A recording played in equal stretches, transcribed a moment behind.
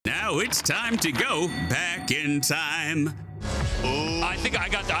Now it's time to go back in time. Ooh. I think I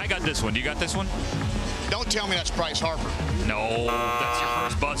got this one. Do you got this one? Don't tell me that's Bryce Harper. No, that's your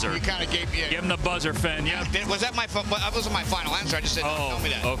first buzzer. You kind of gave me a... Give him the buzzer, Finn. Yeah. Was that that wasn't my final answer. I just said, don't tell me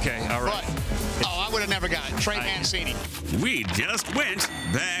that. Okay, all right. But, I would have never got it. Trey Mancini. We just went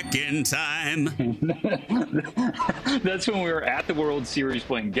back in time. That's when we were at the World Series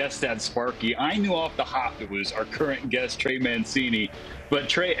playing guest at Sparky. I knew off the hop it was our current guest, Trey Mancini. But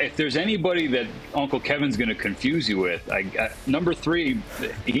Trey, if there's anybody that Uncle Kevin's going to confuse you with, number 3,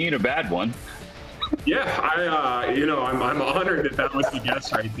 he ain't a bad one. Yeah, I'm honored that was the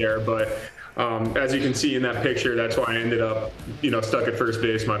guess right there. But as you can see in that picture, that's why I ended up, stuck at first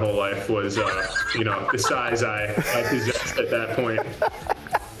base my whole life was, the size I possessed at that point.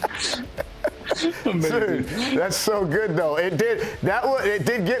 Dude, that's so good though. It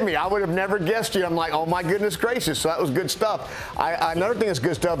did get me. I would have never guessed you. I'm like, oh my goodness gracious. So that was good stuff. Another thing that's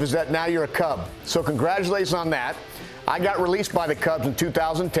good stuff is that now you're a Cub. So congratulations on that. I got released by the Cubs in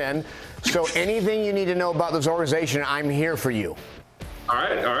 2010. So anything you need to know about this organization, I'm here for you. All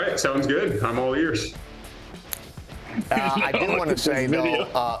right. Sounds good. I'm all ears. I do want to say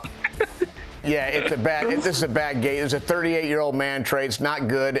though, yeah, this is a bad gate. It's a 38-year-old man, Trey. It's not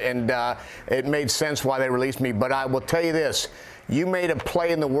good, and it made sense why they released me. But I will tell you this. You made a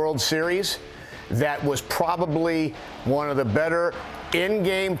play in the World Series that was probably one of the better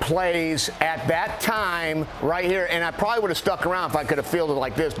in-game plays at that time right here. And I probably would have stuck around if I could have fielded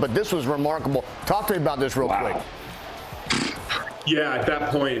like this. But this was remarkable. Talk to me about this real quick. Yeah, at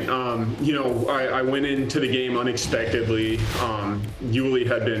that point, I went into the game unexpectedly. Yuli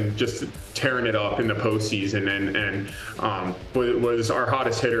had been just tearing it up in the postseason and was our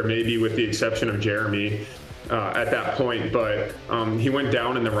hottest hitter, maybe with the exception of Jeremy at that point. But he went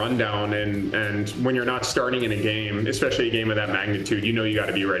down in the rundown, and when you're not starting in a game, especially a game of that magnitude, you got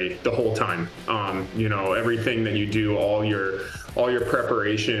to be ready the whole time. Everything that you do, all your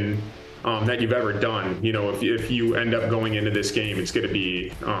preparation that you've ever done. If you end up going into this game, it's going to be,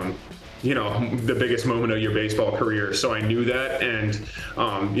 the biggest moment of your baseball career. So I knew that, and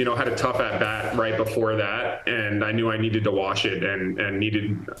had a tough at bat right before that, and I knew I needed to wash it and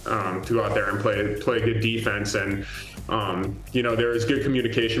needed to go out there and play good defense. And there was good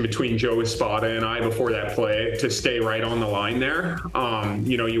communication between Joe Espada and I before that play to stay right on the line there.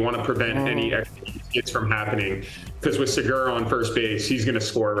 You want to prevent any extra hits from happening, because with Segura on first base, he's going to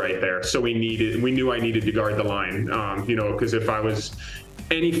score right there. So we knew I needed to guard the line. Because if I was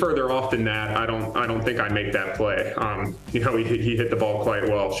any further off than that, I don't think I make that play. He hit the ball quite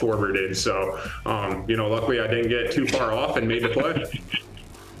well. Schwarber did. So, luckily I didn't get too far off and made the play.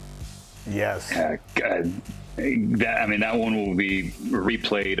 Yes. That one will be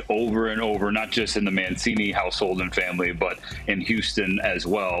replayed over and over, not just in the Mancini household and family, but in Houston as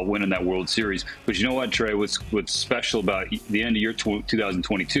well, winning that World Series. But you know what, Trey? What's special about the end of year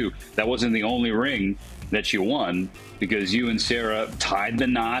 2022? That wasn't the only ring that you won, because you and Sarah tied the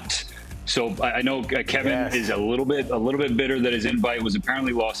knot. So I know Kevin is a little bit bitter that his invite was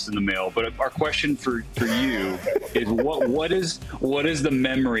apparently lost in the mail. But our question for you is what is the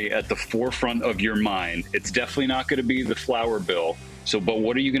memory at the forefront of your mind? It's definitely not going to be the flower bill. But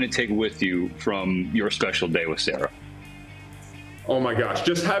what are you going to take with you from your special day with Sarah? Oh my gosh,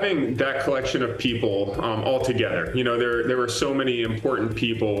 just having that collection of people all together. There were so many important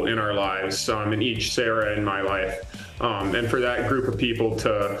people in our lives, in each Sarah in my life. And for that group of people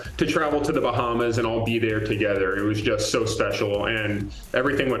to travel to the Bahamas and all be there together, it was just so special, and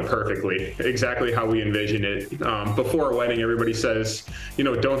everything went perfectly, exactly how we envisioned it. Before a wedding, everybody says,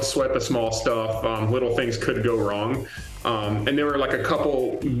 don't sweat the small stuff. Little things could go wrong. And there were like a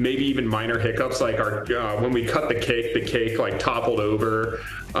couple, maybe even minor hiccups, like when we cut the cake like toppled over.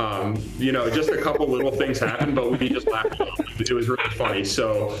 Just a couple little things happened, but we just laughed. It was really funny.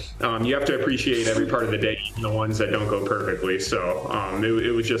 So you have to appreciate every part of the day, even the ones that don't go perfectly. So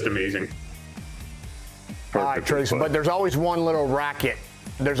it was just amazing. All right, Trace, but there's always one little racket.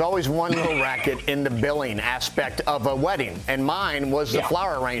 There's always one little racket in the billing aspect of a wedding, and mine was the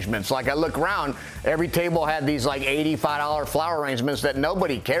flower arrangements. Like, I look around, every table had these like $85 flower arrangements that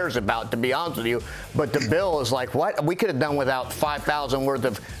nobody cares about, to be honest with you. But the bill is like, what? We could have done without 5,000 worth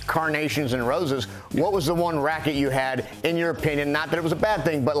of carnations and roses. What was the one racket you had, in your opinion? Not that it was a bad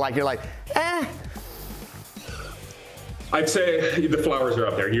thing, but like, you're like, eh. I'd say the flowers are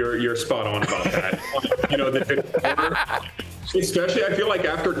up there. You're spot on about that. Especially, I feel like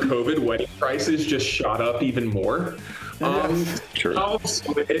after COVID, wedding prices just shot up even more. True.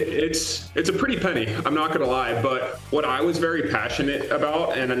 It's a pretty penny, I'm not gonna lie. But what I was very passionate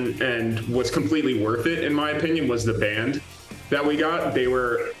about and was completely worth it, in my opinion, was the band. that we got, they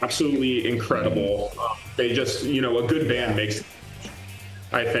were absolutely incredible. They just, a good band makes,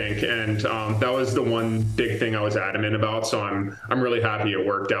 I think, and that was the one big thing I was adamant about. So I'm really happy it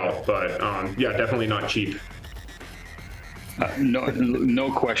worked out. But yeah, definitely not cheap.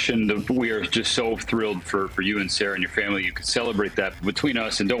 No question. We are just so thrilled for you and Sarah and your family. You can celebrate that between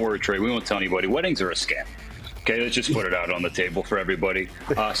us. And don't worry, Trey, we won't tell anybody. Weddings are a scam. Okay, let's just put it out on the table for everybody.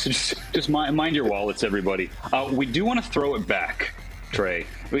 So just mind your wallets, everybody. We do want to throw it back, Trey,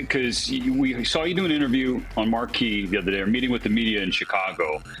 because we saw you do an interview on Marquee the other day, or meeting with the media in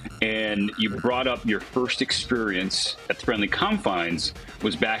Chicago, and you brought up your first experience at the Friendly Confines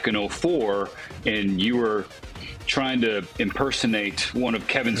was back in '04, and you were trying to impersonate one of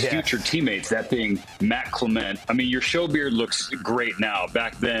Kevin's future teammates, that being Matt Clement. I mean, your show beard looks great now.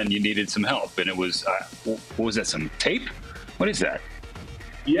 Back then, you needed some help, and it was, what was that, some tape? What is that?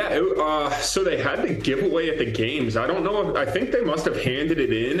 Yeah, so they had the giveaway at the games. I don't know. I think they must have handed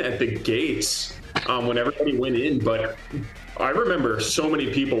it in at the gates when everybody went in, but I remember so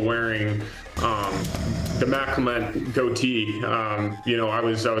many people wearing the Matt Clement goatee. I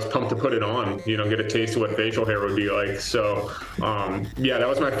was pumped to put it on, get a taste of what facial hair would be like. So, yeah, that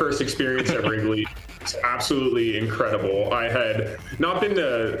was my first experience at Wrigley. It's absolutely incredible. I had not been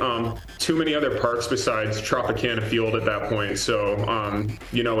to too many other parks besides Tropicana Field at that point. So,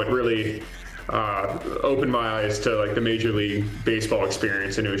 it really opened my eyes to like the Major League Baseball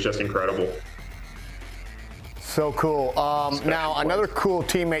experience, and it was just incredible. So cool. Now, another cool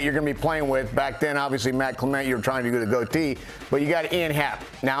teammate you're going to be playing with, back then, obviously, Matt Clement, you were trying to do the goatee, but you got Ian Happ.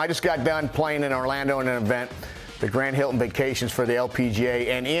 Now, I just got done playing in Orlando in an event, the Grand Hilton Vacations for the LPGA,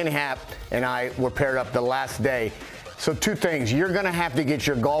 and Ian Happ and I were paired up the last day. So two things. You're going to have to get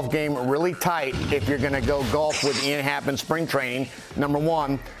your golf game really tight if you're going to go golf with Ian Happ in spring training, number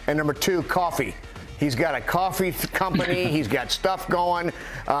one. And number two, coffee. He's got a coffee company. He's got stuff going.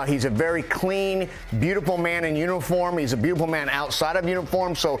 He's a very clean, beautiful man in uniform. He's a beautiful man outside of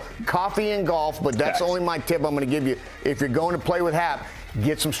uniform. So coffee and golf, but that's only my tip I'm going to give you. If you're going to play with Happ,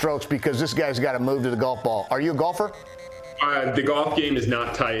 get some strokes because this guy's got to move to the golf ball. Are you a golfer? The golf game is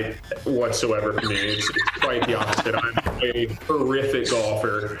not tight whatsoever for me. It's quite the opposite. I'm a horrific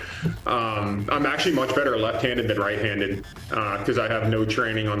golfer. I'm actually much better left-handed than right-handed because I have no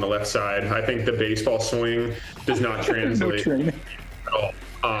training on the left side. I think the baseball swing does not translate at all.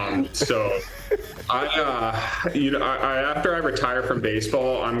 So after I retire from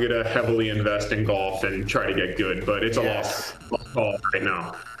baseball, I'm going to heavily invest in golf and try to get good, but it's a lost call right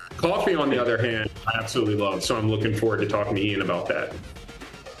now. Coffee, on the other hand, I absolutely love, so I'm looking forward to talking to Ian about that.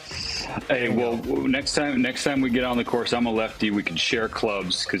 Hey, well, next time we get on the course, I'm a lefty. We can share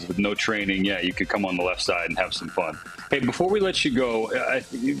clubs because with no training, you could come on the left side and have some fun. Hey, before we let you go,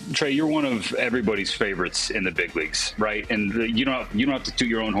 Trey, you're one of everybody's favorites in the big leagues, right? And you don't have to toot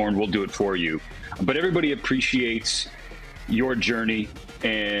your own horn. We'll do it for you. But everybody appreciates your journey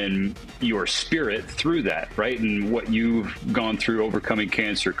and your spirit through that, right? And what you've gone through, overcoming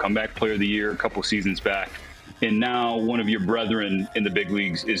cancer, comeback player of the year a couple seasons back. And now one of your brethren in the big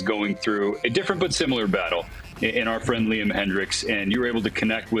leagues is going through a different but similar battle in our friend Liam Hendricks. And you were able to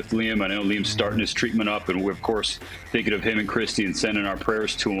connect with Liam. I know Liam's starting his treatment up, and we're, of course, thinking of him and Christy and sending our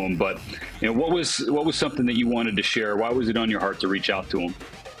prayers to him. But what was something that you wanted to share? Why was it on your heart to reach out to him?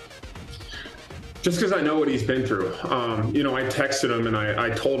 Just because I know what he's been through. I texted him and I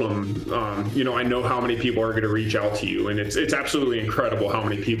told him, I know how many people are going to reach out to you. And it's absolutely incredible how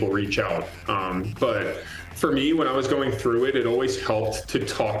many people reach out. But for me, when I was going through it, it always helped to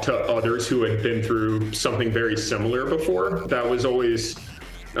talk to others who had been through something very similar before. That was always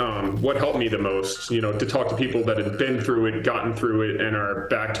what helped me the most, to talk to people that had been through it, gotten through it, and are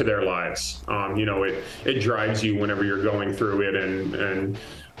back to their lives. It drives you whenever you're going through it and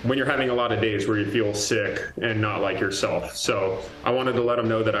when you're having a lot of days where you feel sick and not like yourself. So I wanted to let him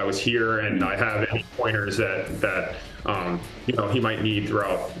know that I was here and I have any pointers that he might need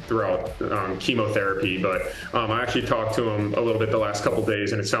throughout chemotherapy. But I actually talked to him a little bit the last couple of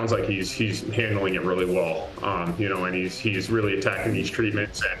days, and it sounds like he's handling it really well. And he's really attacking these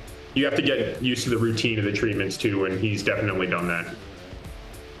treatments, and you have to get used to the routine of the treatments too, and he's definitely done that.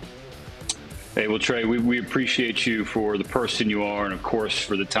 Hey, well, Trey, we appreciate you for the person you are and, of course,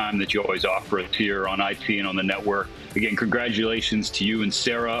 for the time that you always offer us here on IP and on the network. Again, congratulations to you and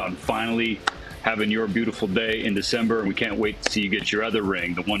Sarah on finally having your beautiful day in December, and we can't wait to see you get your other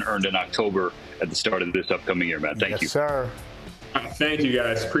ring, the one earned in October at the start of this upcoming year, Matt. Thank you. Yes, sir. Thank you,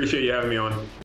 guys. Appreciate you having me on.